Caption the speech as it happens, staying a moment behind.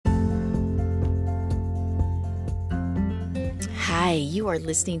Hi, you are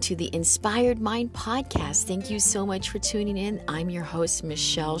listening to the Inspired Mind Podcast. Thank you so much for tuning in. I'm your host,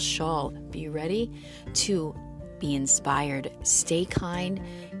 Michelle Shull. Be ready to be inspired, stay kind,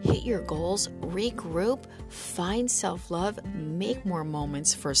 hit your goals, regroup, find self-love, make more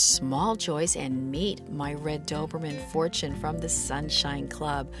moments for small joys, and meet my red Doberman Fortune from the Sunshine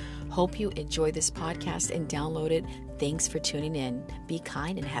Club. Hope you enjoy this podcast and download it. Thanks for tuning in. Be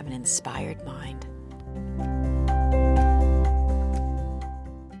kind and have an inspired mind.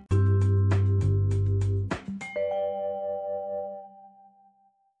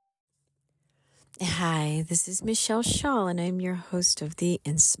 Hi, this is Michelle Shull, and I'm your host of the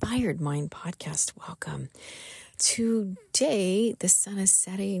Inspired Mind Podcast. Welcome. Today, the sun is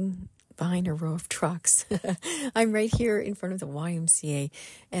setting behind a row of trucks. I'm right here in front of the YMCA,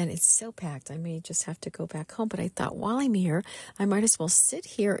 and it's so packed. I may just have to go back home, but I thought while I'm here, I might as well sit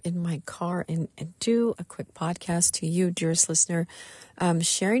here in my car and do a quick podcast to you, dearest listener,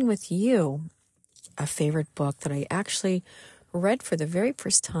 sharing with you a favorite book that I actually read for the very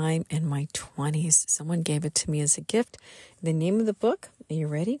first time in my 20s. Someone gave it to me as a gift. The name of the book, are you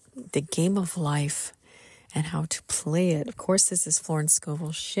ready? The Game of Life and How to Play It. Of course, this is Florence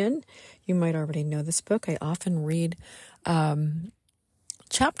Scovel Shinn. You might already know this book. I often read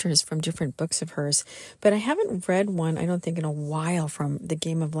chapters from different books of hers, but I haven't read one, I don't think, in a while from The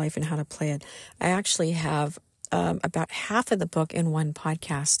Game of Life and How to Play It. I actually have about half of the book in one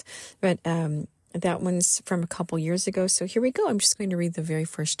podcast, but that one's from a couple years ago. So here we go. I'm just going to read the very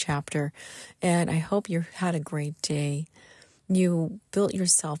first chapter. And I hope you had a great day. You built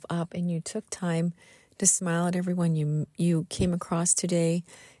yourself up and you took time to smile at everyone you came across today.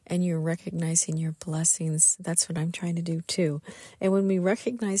 And you're recognizing your blessings. That's what I'm trying to do too. And when we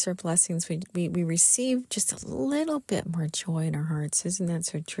recognize our blessings, we receive just a little bit more joy in our hearts. Isn't that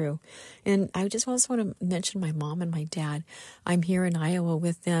so true? And I just also want to mention my mom and my dad. I'm here in Iowa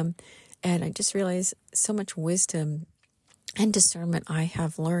with them. And I just realized so much wisdom and discernment I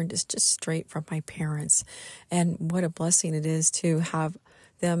have learned is just straight from my parents. And what a blessing it is to have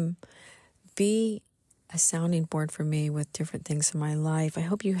them be a sounding board for me with different things in my life. I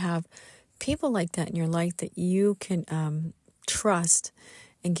hope you have people like that in your life that you can trust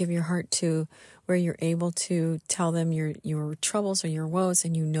and give your heart to, where you're able to tell them your troubles or your woes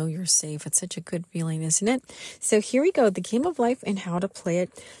and you know you're safe. It's such a good feeling, isn't it? So here we go, The Game of Life and How to Play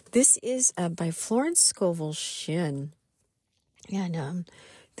It. This is by Florence Scovel Shinn. And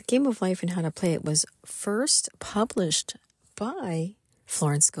The Game of Life and How to Play It was first published by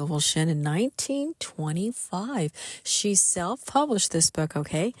Florence Scovel Shinn in 1925. She self-published this book,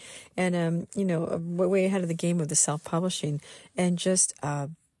 okay? And, way ahead of the game of the self-publishing, and just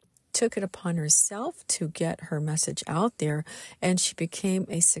took it upon herself to get her message out there. And she became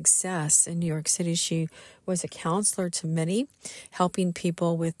a success in New York City. She was a counselor to many, helping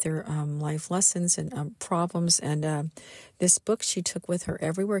people with their life lessons and problems. And this book she took with her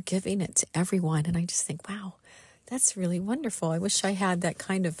everywhere, giving it to everyone. And I just think, wow, that's really wonderful. I wish I had that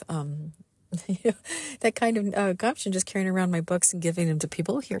kind of gumption, just carrying around my books and giving them to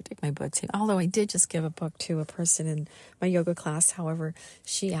people. Here, take my books. Although I did just give a book to a person in my yoga class. However,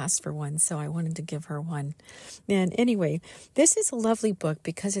 she asked for one, so I wanted to give her one. And anyway, this is a lovely book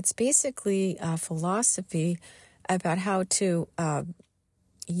because it's basically a philosophy about how to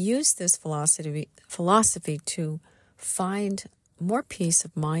use this philosophy to find more peace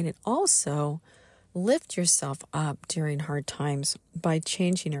of mind and also lift yourself up during hard times by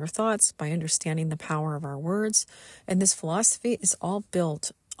changing our thoughts, by understanding the power of our words. And this philosophy is all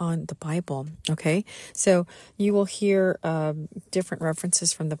built on the Bible, okay? So you will hear different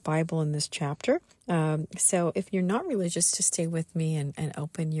references from the Bible in this chapter. So if you're not religious, just stay with me and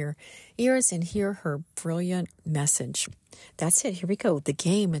open your ears and hear her brilliant message. That's it. Here we go. The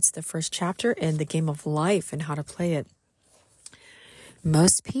game. It's the first chapter in The Game of Life and How to Play It.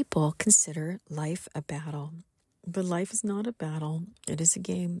 Most people consider life a battle, but life is not a battle. It is a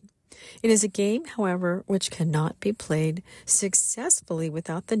game. It is a game, however, which cannot be played successfully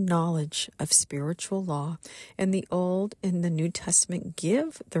without the knowledge of spiritual law. And the Old and the New Testament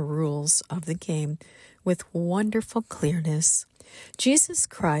give the rules of the game with wonderful clearness. Jesus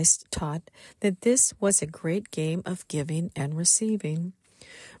Christ taught that this was a great game of giving and receiving.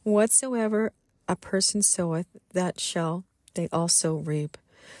 Whatsoever a person soweth, that shall they also reap.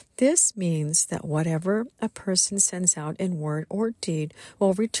 This means that whatever a person sends out in word or deed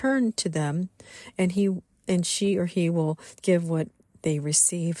will return to them, and she or he will give what they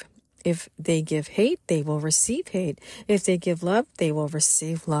receive. If they give hate, they will receive hate. If they give love, they will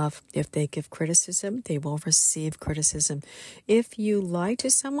receive love. If they give criticism, they will receive criticism. If you lie to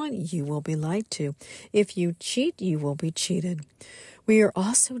someone, you will be lied to. If you cheat, you will be cheated. We are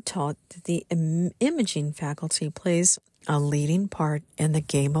also taught that the imaging faculty plays a leading part in the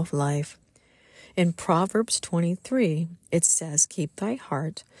game of life. In Proverbs 23, it says, keep thy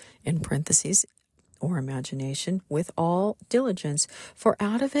heart, in parentheses, or imagination, with all diligence, for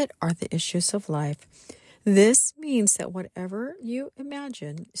out of it are the issues of life. This means that whatever you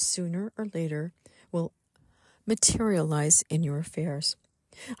imagine, sooner or later, will materialize in your affairs.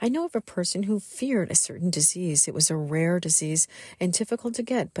 I know of a person who feared a certain disease. It was a rare disease and difficult to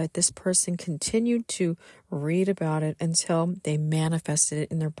get, but this person continued to read about it until they manifested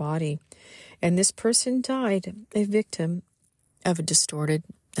it in their body. And this person died a victim of a distorted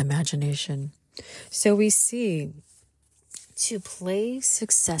imagination. So we see, to play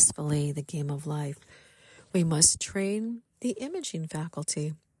successfully the game of life, we must train the imaging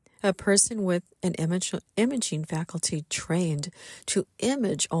faculty. A person with an imaging faculty trained to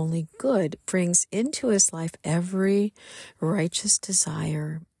image only good brings into his life every righteous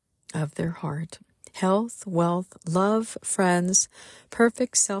desire of their heart. Health, wealth, love, friends,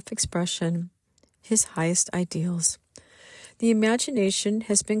 perfect self-expression, his highest ideals. The imagination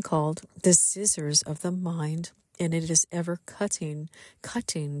has been called the scissors of the mind, and it is ever cutting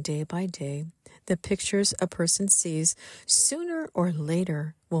day by day. The pictures a person sees sooner or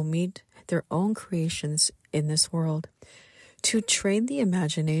later will meet their own creations in this world. To train the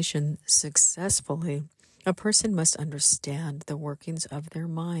imagination successfully, a person must understand the workings of their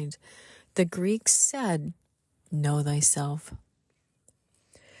mind. The Greeks said, know thyself.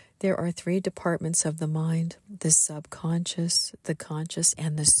 There are 3 departments of the mind: the subconscious, the conscious,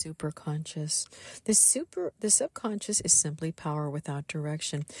 and the superconscious. The subconscious is simply power without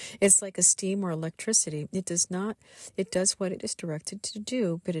direction. It's like a steam or electricity. It does what it is directed to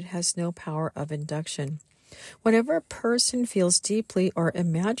do, but it has no power of induction. Whatever a person feels deeply or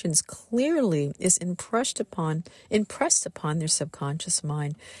imagines clearly is impressed upon their subconscious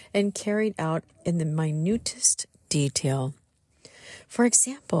mind and carried out in the minutest detail. For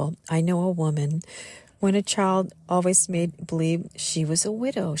example, I know a woman, when a child, always made believe she was a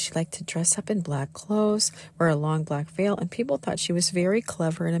widow. She liked to dress up in black clothes, wear a long black veil, and people thought she was very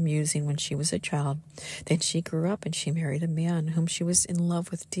clever and amusing when she was a child. Then she grew up and she married a man whom she was in love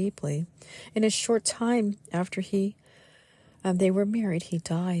with deeply. In a short time after they were married, he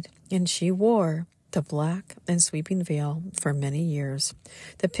died, and she wore the black and sweeping veil for many years.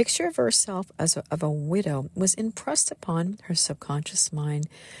 The picture of herself as of a widow was impressed upon her subconscious mind,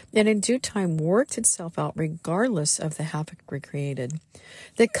 and in due time worked itself out regardless of the havoc recreated.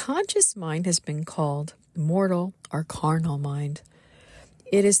 The conscious mind has been called mortal or carnal mind.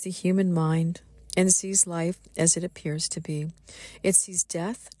 It is the human mind and sees life as it appears to be. It sees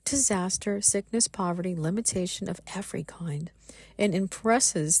death, disaster, sickness, poverty, limitation of every kind, and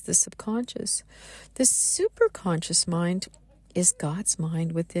impresses the subconscious. The superconscious mind is God's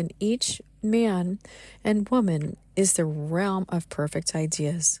mind. Within each man and woman is the realm of perfect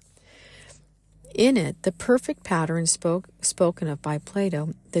ideas. In it, the perfect pattern spoken of by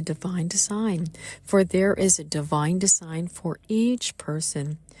Plato, the divine design. For there is a divine design for each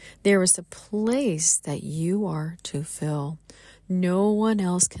person. There is a place that you are to fill. No one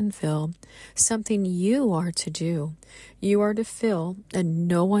else can fill. Something you are to do. You are to fill, and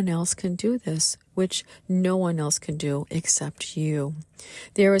no one else can do this, which no one else can do except you.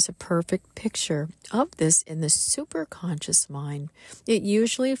 There is a perfect picture of this in the superconscious mind. It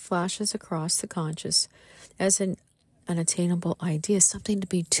usually flashes across the conscious as an unattainable idea, something to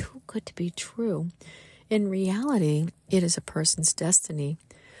be too good to be true. In reality, it is a person's destiny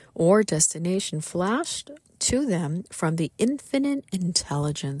or destination flashed to them from the infinite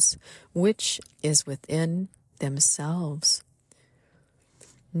intelligence which is within themselves.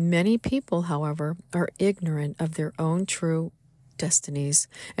 Many people, however, are ignorant of their own true destinies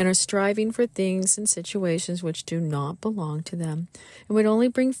and are striving for things and situations which do not belong to them and would only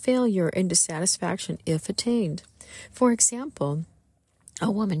bring failure and dissatisfaction if attained. For example, a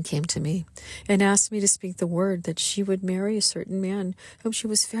woman came to me and asked me to speak the word that she would marry a certain man whom she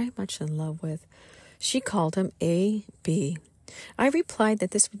was very much in love with. She called him A.B. I replied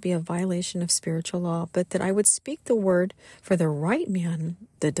that this would be a violation of spiritual law, but that I would speak the word for the right man,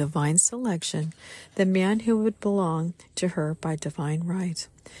 the divine selection, the man who would belong to her by divine right.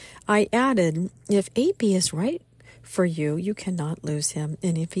 I added, if A.B. is right for you, you cannot lose him,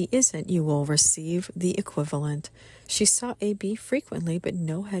 and if he isn't, you will receive the equivalent. She saw A.B. frequently, but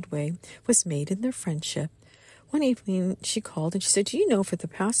no headway was made in their friendship. One evening she called and she said, "Do you know, for the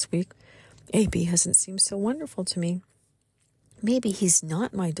past week, AB hasn't seemed so wonderful to me. Maybe he's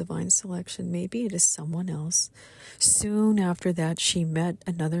not my divine selection. Maybe it is someone else." Soon after that, she met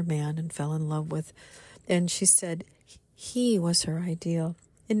another man and fell in love with, and she said he was her ideal.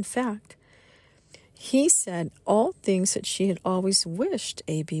 In fact, he said all things that she had always wished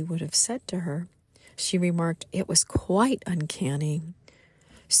AB would have said to her. She remarked it was quite uncanny.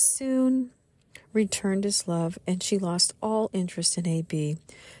 Soon returned his love, and she lost all interest in AB.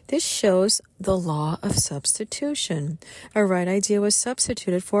 This shows the law of substitution. A right idea was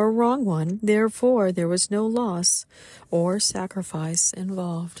substituted for a wrong one. Therefore, there was no loss or sacrifice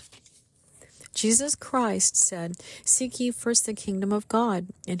involved. Jesus Christ said, "Seek ye first the kingdom of God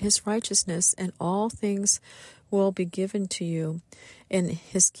and his righteousness, and all things will be given to you." And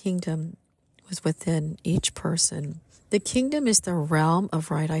his kingdom was within each person. The kingdom is the realm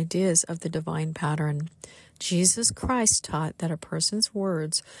of right ideas of the divine pattern. Jesus Christ taught that a person's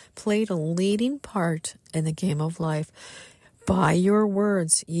words played a leading part in the game of life. By your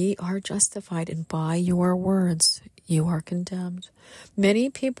words ye are justified, and by your words you are condemned. Many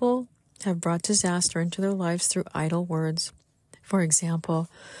people have brought disaster into their lives through idle words. For example,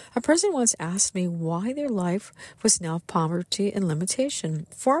 a person once asked me why their life was now poverty and limitation.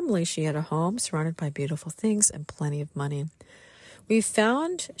 Formerly, she had a home surrounded by beautiful things and plenty of money. We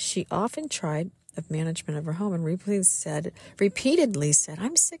found she often tried of management of her home and repeatedly said,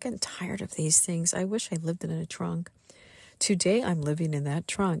 "I'm sick and tired of these things. I wish I lived in a trunk. Today I'm living in that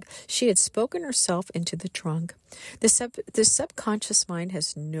trunk." She had spoken herself into the trunk. The subconscious mind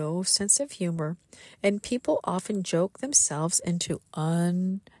has no sense of humor, and people often joke themselves into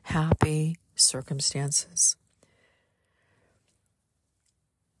unhappy circumstances.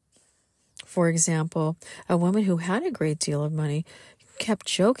 For example, a woman who had a great deal of money kept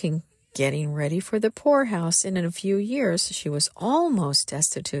joking, getting ready for the poorhouse, and in a few years she was almost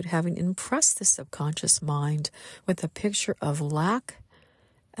destitute, having impressed the subconscious mind with a picture of lack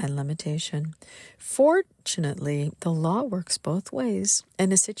and limitation. Fortunately, the law works both ways,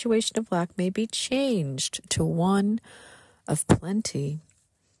 and a situation of lack may be changed to one of plenty.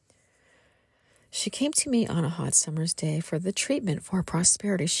 She came to me on a hot summer's day for the treatment for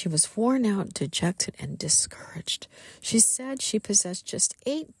prosperity. She was worn out, dejected, and discouraged. She said she possessed just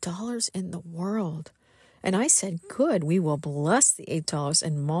 $8 in the world. And I said, "Good, we will bless the $8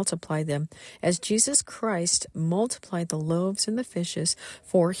 and multiply them as Jesus Christ multiplied the loaves and the fishes,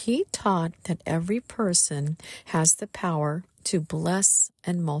 for he taught that every person has the power to bless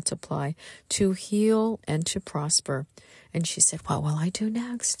and multiply, to heal and to prosper." And she said, "What will I do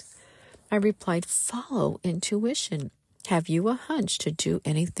next?" I replied, "Follow intuition. Have you a hunch to do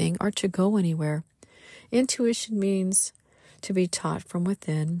anything or to go anywhere?" Intuition means to be taught from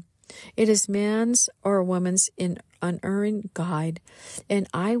within. It is man's or woman's unerring guide, and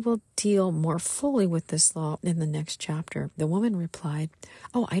I will deal more fully with this law in the next chapter. The woman replied,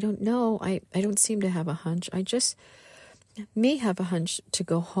 "Oh, I don't know. I don't seem to have a hunch. I just may have a hunch to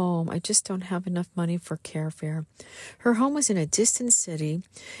go home. I just don't have enough money for carfare." Her home was in a distant city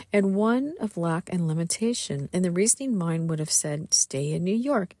and one of lack and limitation, and the reasoning mind would have said, "Stay in New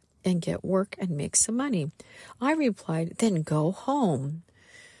York and get work and make some money." I replied, "Then go home.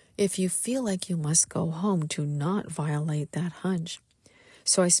 If you feel like you must go home, do not violate that hunch."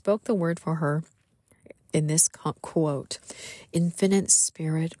 So I spoke the word for her in this quote, "Infinite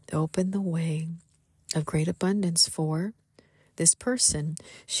Spirit, open the way of great abundance for this person.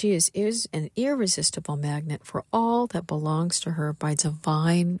 She is an irresistible magnet for all that belongs to her by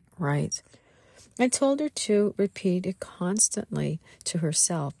divine right." I told her to repeat it constantly to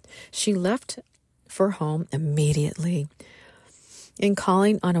herself. She left for home immediately. In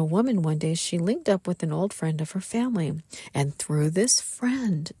calling on a woman one day, she linked up with an old friend of her family, and through this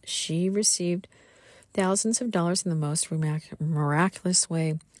friend, she received thousands of dollars in the most miraculous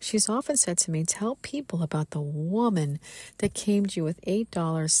way. She's often said to me, "Tell people about the woman that came to you with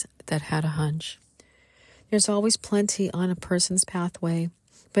 $8 that had a hunch." There's always plenty on a person's pathway,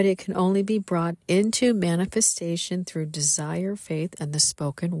 but it can only be brought into manifestation through desire, faith, and the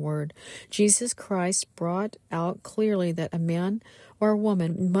spoken word. Jesus Christ brought out clearly that a man or a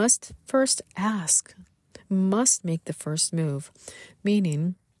woman must first ask, must make the first move,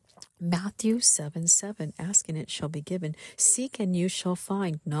 meaning Matthew 7:7, "Ask and it shall be given. Seek and you shall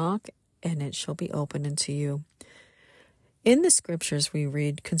find. Knock and it shall be opened unto you." In the scriptures we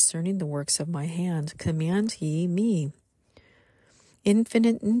read, "Concerning the works of my hand, command ye me."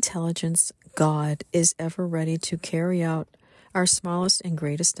 Infinite intelligence, God, is ever ready to carry out our smallest and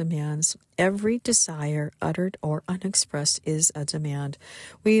greatest demands. Every desire, uttered or unexpressed, is a demand.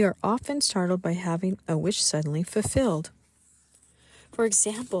 We are often startled by having a wish suddenly fulfilled. For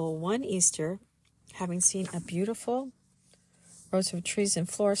example, one Easter, having seen a beautiful rows of trees and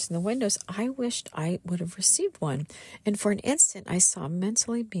flowers in the windows, I wished I would have received one. And for an instant, I saw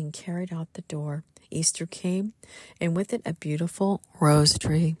mentally being carried out the door. Easter came, and with it a beautiful rose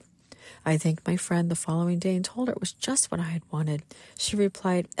tree. I thanked my friend the following day and told her it was just what I had wanted. She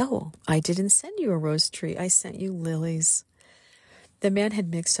replied, "Oh, I didn't send you a rose tree. I sent you lilies." The man had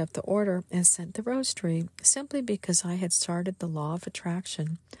mixed up the order and sent the rose tree simply because I had started the law of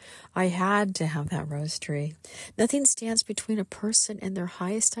attraction. I had to have that rose tree. Nothing stands between a person and their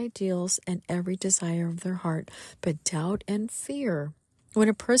highest ideals and every desire of their heart but doubt and fear. When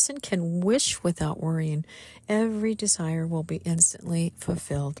a person can wish without worrying, every desire will be instantly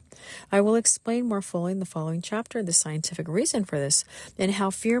fulfilled. I will explain more fully in the following chapter the scientific reason for this and how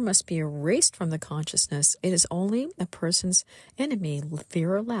fear must be erased from the consciousness. It is only a person's enemy,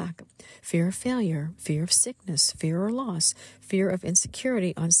 fear or lack, fear of failure, fear of sickness, fear or loss, fear of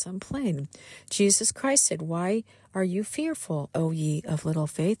insecurity on some plane. Jesus Christ said, "Why are you fearful, O ye of little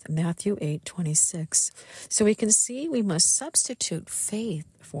faith?" Matthew 8:26. So we can see we must substitute faith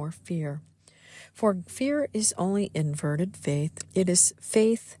for fear. For fear is only inverted faith. It is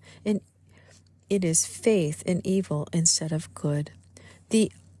faith in evil instead of good. The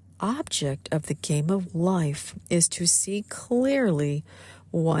object of the game of life is to see clearly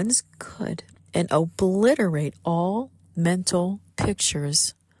one's good and obliterate all mental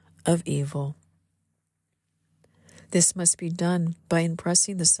pictures of evil. This must be done by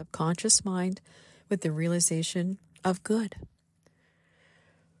impressing the subconscious mind with the realization of good.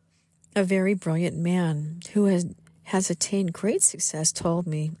 A very brilliant man who has attained great success told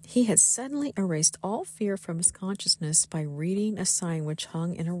me he had suddenly erased all fear from his consciousness by reading a sign which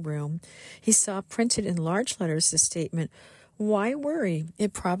hung in a room. He saw printed in large letters the statement, "Why worry?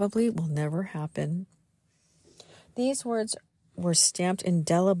 It probably will never happen." These words were stamped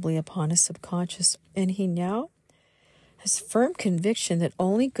indelibly upon his subconscious, and he now has firm conviction that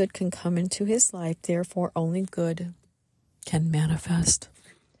only good can come into his life, therefore only good can manifest.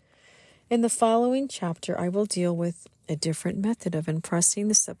 In the following chapter, I will deal with a different method of impressing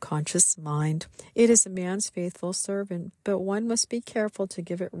the subconscious mind. It is a man's faithful servant, but one must be careful to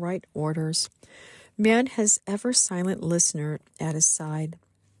give it right orders. Man has ever silent listener at his side,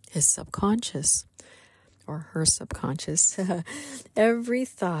 his subconscious, or her subconscious. Every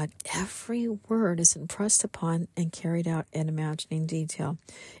thought, every word is impressed upon and carried out in imagining detail.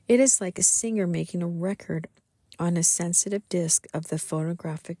 It is like a singer making a record on a sensitive disc of the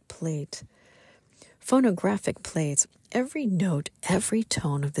phonographic plate. Phonographic plates, every note, every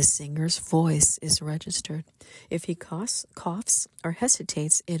tone of the singer's voice is registered. If he coughs or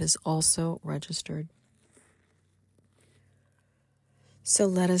hesitates, it is also registered. So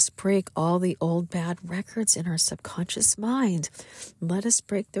let us break all the old bad records in our subconscious mind. Let us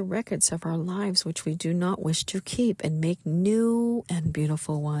break the records of our lives which we do not wish to keep and make new and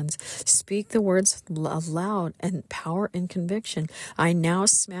beautiful ones. Speak the words aloud and power and conviction. I now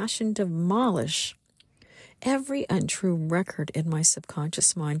smash and demolish every untrue record in my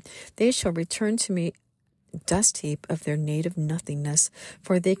subconscious mind. They shall return to me dust heap of their native nothingness,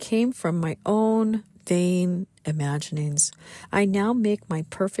 for they came from my own vain imaginings. I now make my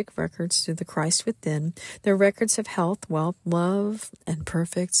perfect records through the Christ within, the records of health, wealth, love, and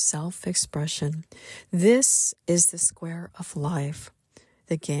perfect self-expression. This is the square of life,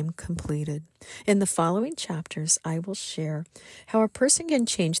 the game completed. In the following chapters, I will share how a person can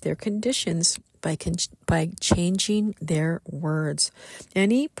change their conditions by changing their words.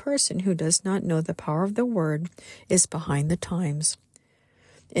 Any person who does not know the power of the word is behind the times.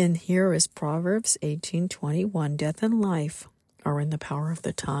 And here is Proverbs 18:21, death and life are in the power of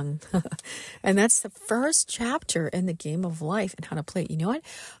the tongue. And that's the first chapter in the game of life and how to play it. You know what?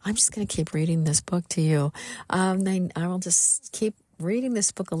 I'm just going to keep reading this book to you. Then I will just keep reading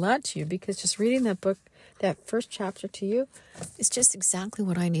this book aloud to you, because just reading that book, that first chapter to you, is just exactly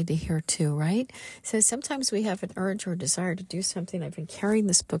what I need to hear too, right? So sometimes we have an urge or desire to do something. I've been carrying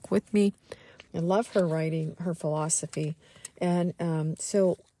this book with me. I love her writing, her philosophy. And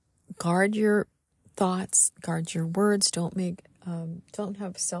so guard your thoughts, guard your words. Don't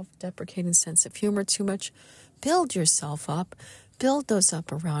have self-deprecating sense of humor too much. Build yourself up. Build those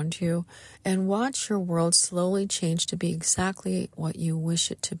up around you and watch your world slowly change to be exactly what you wish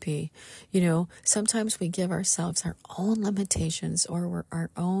it to be. You know, sometimes we give ourselves our own limitations or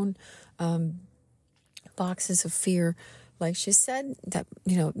our own boxes of fear like she said, that,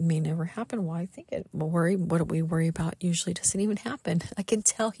 it may never happen. Why think it? What we worry about usually doesn't even happen. I can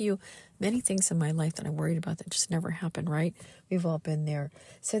tell you many things in my life that I worried about that just never happened, right? We've all been there.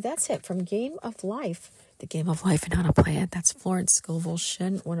 So that's it from Game of Life, the Game of Life and how to play it. That's Florence Scovel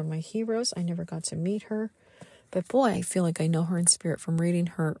Shinn, one of my heroes. I never got to meet her, but boy, I feel like I know her in spirit from reading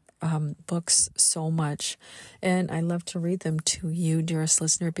her books so much. And I love to read them to you, dearest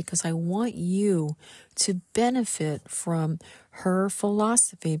listener, because I want you to benefit from her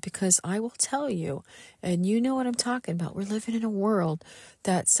philosophy, because I will tell you, and you know what I'm talking about, we're living in a world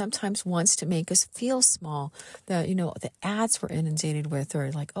that sometimes wants to make us feel small, that, the ads we're inundated with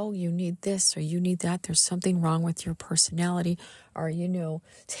are like, oh, you need this or you need that. There's something wrong with your personality, or,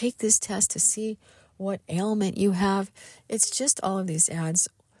 take this test to see what ailment you have. It's just all of these ads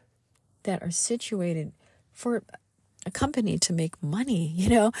that are situated for a company to make money,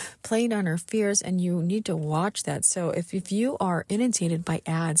 playing on our fears, and you need to watch that. So if you are inundated by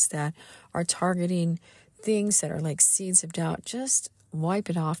ads that are targeting things that are like seeds of doubt, just wipe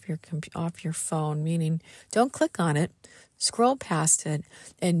it off your phone, meaning don't click on it, scroll past it,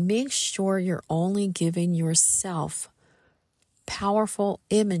 and make sure you're only giving yourself powerful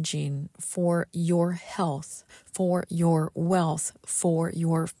imaging for your health, for your wealth, for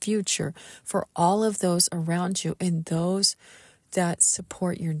your future, for all of those around you and those that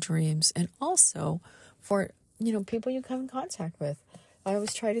support your dreams, and also for, people you come in contact with. I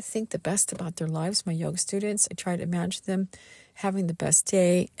always try to think the best about their lives. My yoga students, I try to imagine them having the best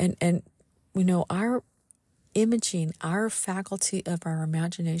day, and our imaging, our faculty of our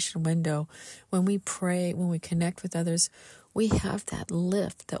imagination window, when we pray, when we connect with others, we have that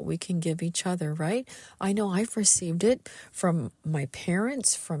lift that we can give each other, right? I know I've received it from my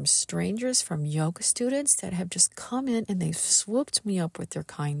parents, from strangers, from yoga students that have just come in and they've swooped me up with their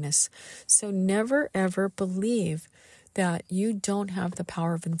kindness. So never, ever believe that you don't have the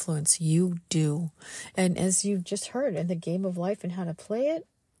power of influence. You do. And as you've just heard in the Game of Life and how to play it,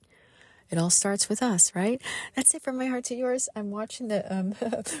 it all starts with us, right? That's it from my heart to yours. I'm watching the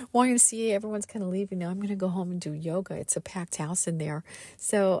YMCA. Everyone's kind of leaving now. I'm going to go home and do yoga. It's a packed house in there.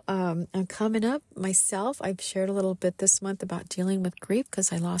 So I'm coming up myself. I've shared a little bit this month about dealing with grief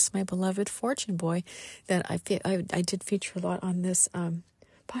because I lost my beloved Fortune boy that I did feature a lot on this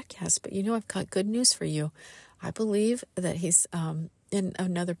podcast. But I've got good news for you. I believe that he's in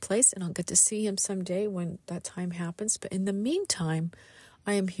another place, and I'll get to see him someday when that time happens. But in the meantime,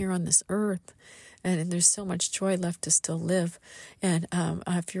 I am here on this earth, and there's so much joy left to still live. And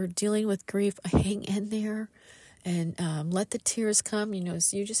if you're dealing with grief, hang in there and let the tears come.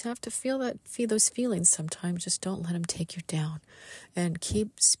 So you just have to feel those feelings sometimes. Just don't let them take you down, and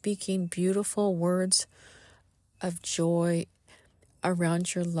keep speaking beautiful words of joy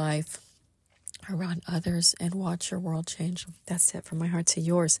around your life, around others, and watch your world change. That's it from my heart to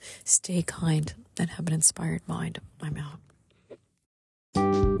yours. Stay kind and have an inspired mind. I'm out.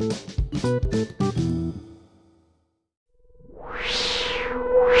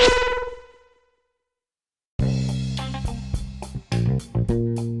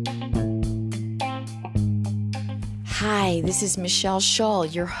 Hi, this is Michelle Shull,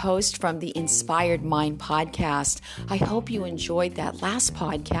 your host from the Inspired Mind podcast. I hope you enjoyed that last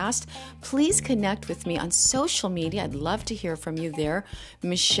podcast. Please connect with me on social media. I'd love to hear from you there.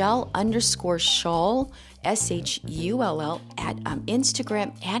 Michelle_Shull, SHULL, at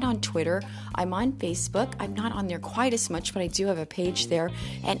Instagram and on Twitter. I'm on Facebook. I'm not on there quite as much, but I do have a page there.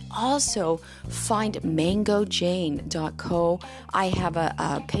 And also find mangojane.co. I have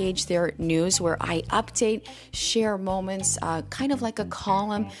a page there, news, where I update, share moments, kind of like a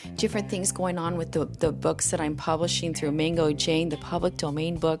column, different things going on with the books that I'm publishing through Mango Jane, the public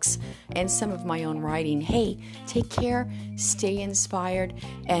domain books, and some of my own writing. Hey, take care, stay inspired,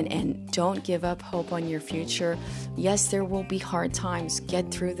 and don't give up hope on your future. Yes, there will be hard times.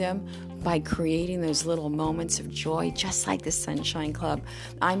 Get through them by creating those little moments of joy, just like the Sunshine Club.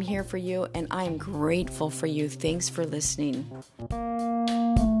 I'm here for you, and I'm grateful for you. Thanks for listening.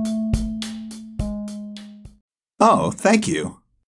 Oh, thank you.